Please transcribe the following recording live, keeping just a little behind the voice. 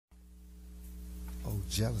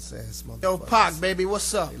Jealous ass motherfucker. Yo, Pac, baby,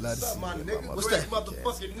 what's up? What's up, my nigga? What's that?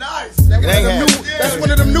 Motherfucking nice. That's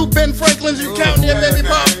one of them new Ben Franklins you counting there, baby,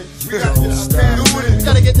 Pac.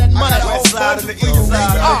 Gotta get that money.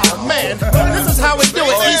 Oh, man. This is how we do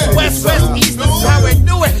it. East, west, west, east. This is how we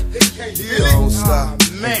do it. Don't stop.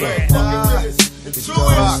 Man.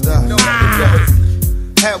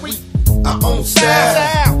 Have we our own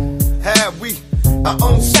style? Have we our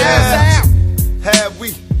own style? Have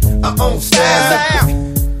we our own style?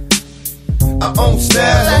 Our own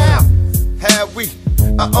style. Have we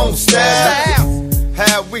our own style?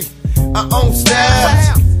 Have we our own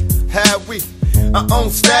style? Have we our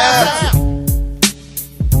own style?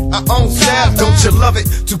 Our own style, don't you love it?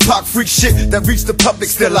 Tupac freak shit that reached the public.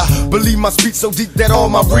 Still I believe my speech so deep that all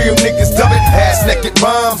my real niggas dub it. Ass naked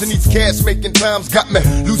rhymes and these cash making times got me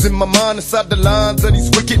losing my mind inside the lines of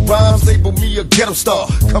these wicked rhymes. Label me a ghetto star,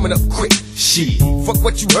 coming up quick. Shit, fuck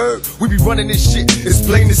what you heard, we be running this shit. It's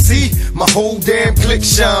plain to see, my whole damn clique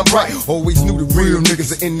shine bright. Always knew the real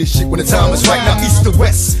niggas are in this shit when the time is right. Now east to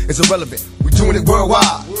west is irrelevant, we doing it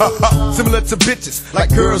worldwide. Similar to bitches, like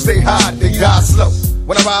girls they hide, they die slow.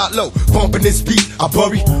 When I ride low, bumping this beat, I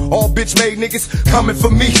bury all bitch made niggas coming for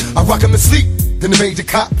me. I rock them to sleep, then the major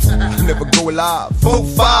cops. I never go alive. 4,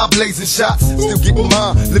 5 blazing shots, still getting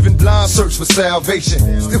mine. Living blind, search for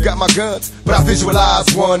salvation. Still got my guns, but I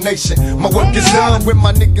visualize one nation. My work is done when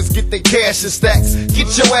my niggas get their cash and stacks.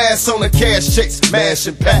 Get your ass on a cash chase,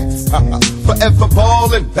 mashing packs. Forever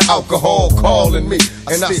ballin', the alcohol calling me.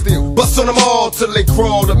 And I still bust on them all till they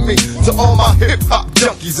crawl to me. To all my hip hop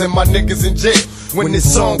junkies and my niggas in jail. When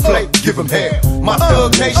this song play, give them hell. My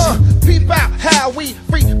thug nation. Peep out how we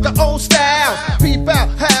freak our own style. Peep out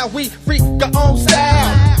how we freak our own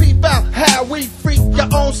style. Peep out how we freak our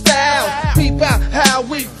own style. Peep out how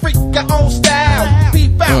we freak our own style.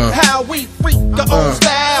 Peep out how we freak our own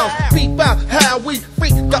style. Peep out how we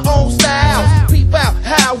freak our own style. Peep out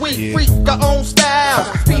how we freak our own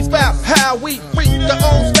style. Peep out how we freak our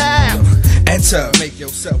own style. Enter, make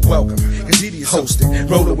yourself welcome. Cause it is hosting.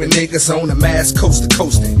 Rolling with niggas on the mass coast to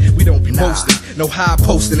coasting. We don't be posting, no high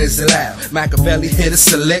posting is allowed. Machiavelli hit a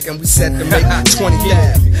select and we set to make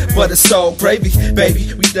 20,000. But it's all gravy,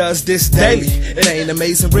 baby. We does this daily. It ain't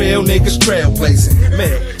amazing, real niggas trailblazing.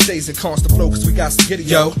 Man, stays in constant flow cause we got to get it,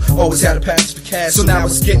 yo. Always had a pass for cash, so now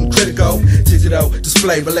it's getting critical. Digital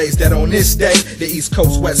display relays that on this day, the East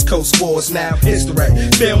Coast, West Coast wars now history.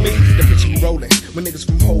 Feel me? The picture we rolling. When niggas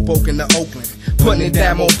from Hoboken to Oakland, putting it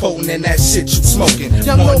down more potent than that shit you smoking.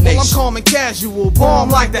 Young local, I'm calm and casual, bomb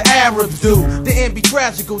like the Arabs do. The end be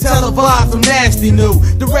tragical, televised from nasty new.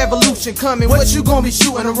 The revolution coming, what you gonna be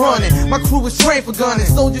shooting and running? My crew is trained for gunning,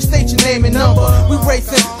 soldier state your name and number. We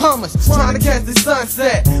racing Hummers, trying to catch the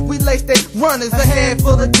sunset. We lace they runners, a head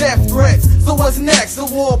full of death threats. So what's next? A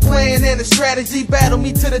war plan and a strategy, battle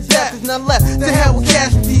me to the death. There's none left, to hell with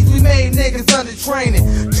casualties. We made niggas under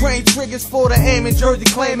training. Train triggers for the aim in Jersey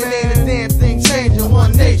claiming ain't a damn thing changing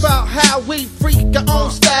one nation. Peep out how we freak our own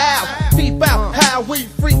style. Peep out how we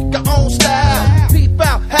freak our own style. Peep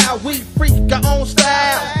out how we freak our own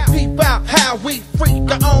style. Peep out how we freak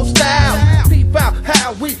our own style. Peep out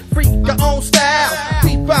how we freak our own style.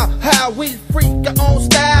 Peep out how we freak our own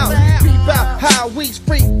style. Peep out how we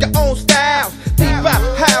freak our own style. Peep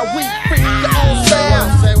out how we freak our own style.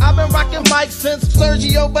 I've been rocking mics since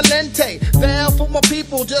Sergio Valente. Down for my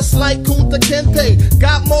people just like Kunta Kinte.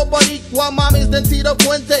 Got more Boricua mommies than Tito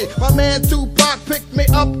Puente. My man Tupac picked me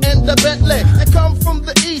up in the Bentley. I come from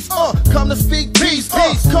the east, come to speak peace,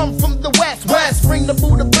 peace. Come from the west, west, bring the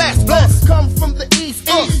Buddha bless, bless. Come from the east,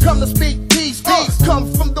 east, come to speak peace, peace.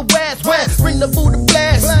 Come from the west, west, bring the Buddha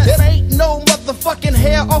bless. It ain't no motherfucking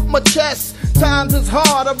hair off my chest. Times is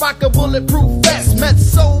hard, I rock a bulletproof vest. Met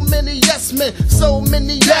so many yes men, so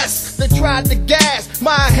many yes. They tried to gas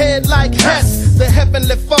my head like Hess. The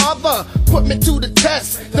Heavenly Father put me to the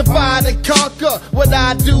test. Divide and conquer what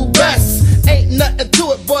I do best. Ain't nothing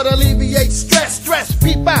to it but alleviate stress. Stress,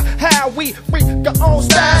 peep out how we freak our own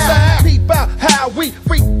style. Peep out how we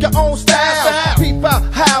freak our own style. Peep out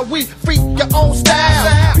how we freak our own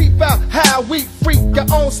style. Peep out how we freak our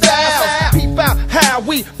own style. Peep out how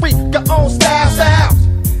we freak our own style.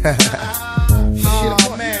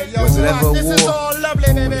 Oh man, yo, was it ever a war? This is all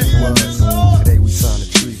lovely, baby. Today we signed a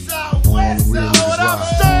treaty. All the real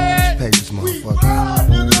niggas ride. Pay this motherfucker.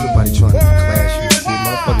 Nobody trying to clash you. See,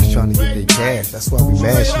 motherfuckers trying to get their cash. That's why we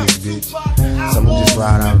mash this bitch. So I'm gonna just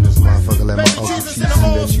ride out in this motherfucker, let my uncle teach you that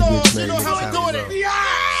you bitch made niggas how to go.